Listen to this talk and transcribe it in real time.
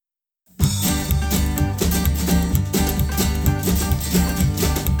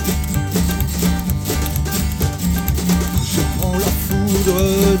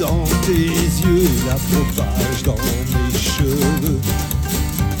dans tes yeux et la propage dans mes cheveux.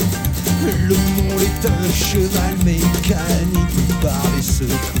 Le monde est un cheval mécanique par les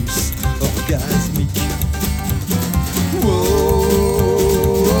secousses orgasmiques. Wow,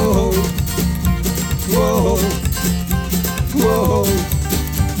 wow, wow, wow,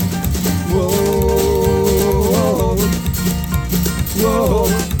 wow, wow,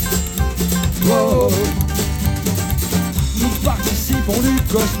 wow. Nous participons du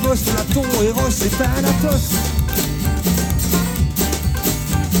cosmos, Flattons Eros et Thanatos.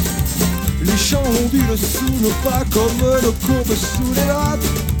 Les chants ondulent sous nos pas comme nos courbes sous les draps.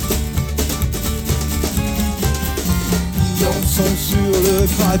 Dansons sur le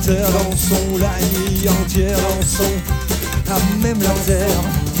cratère, dansons la nuit entière, dansons à même la terre.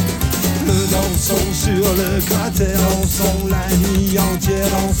 Dansons sur le cratère, dansons la nuit entière,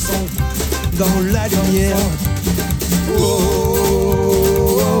 dansons dans la lumière. Oh,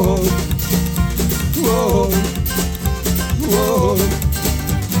 oh, oh, oh, oh, oh.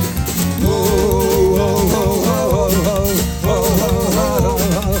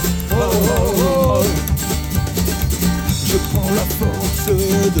 Je prends la force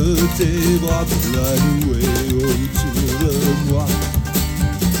de tes bras pour la nouer autour de moi.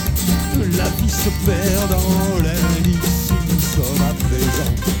 La vie se perd dans l'indicible, nous sommes à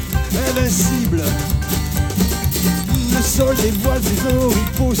présent invincibles. Le sol dévoile ses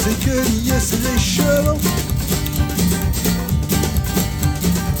oripeaux, ses quenilles, ses cheveux.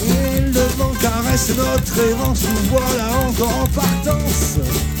 Et le vent caresse notre errance, nous voilà encore en partance.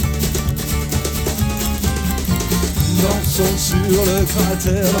 Dansons sur le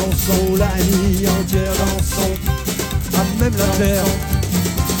cratère, dansons la nuit entière, dansons à même la terre.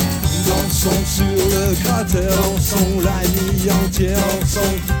 Dansons sur le cratère, dansons la nuit entière,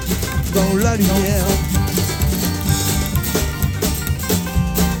 dansons dans la lumière.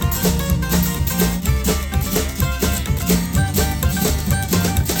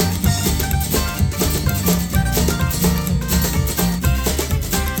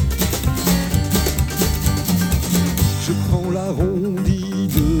 Je prends l'arrondi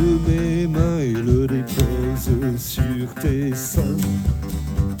de mes mains et le dépose sur tes seins.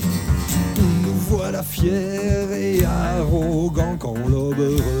 Nous voilà fiers et arrogants quand l'aube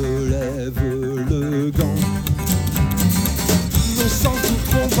relève le gant. Nos sens nous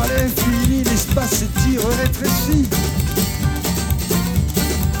trompent à l'infini, l'espace s'étire, rétrécit.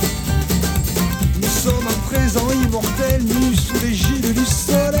 Nous sommes à présent immortels, nus sous l'égide du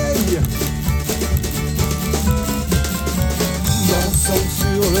soleil. Dansons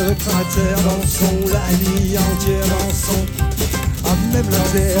sur le cratère, dansons la nuit entière, dansons à même la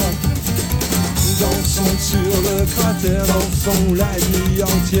terre. Dansons sur le cratère, dansons la nuit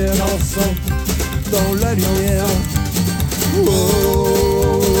entière, dansons dans la lumière. Oh.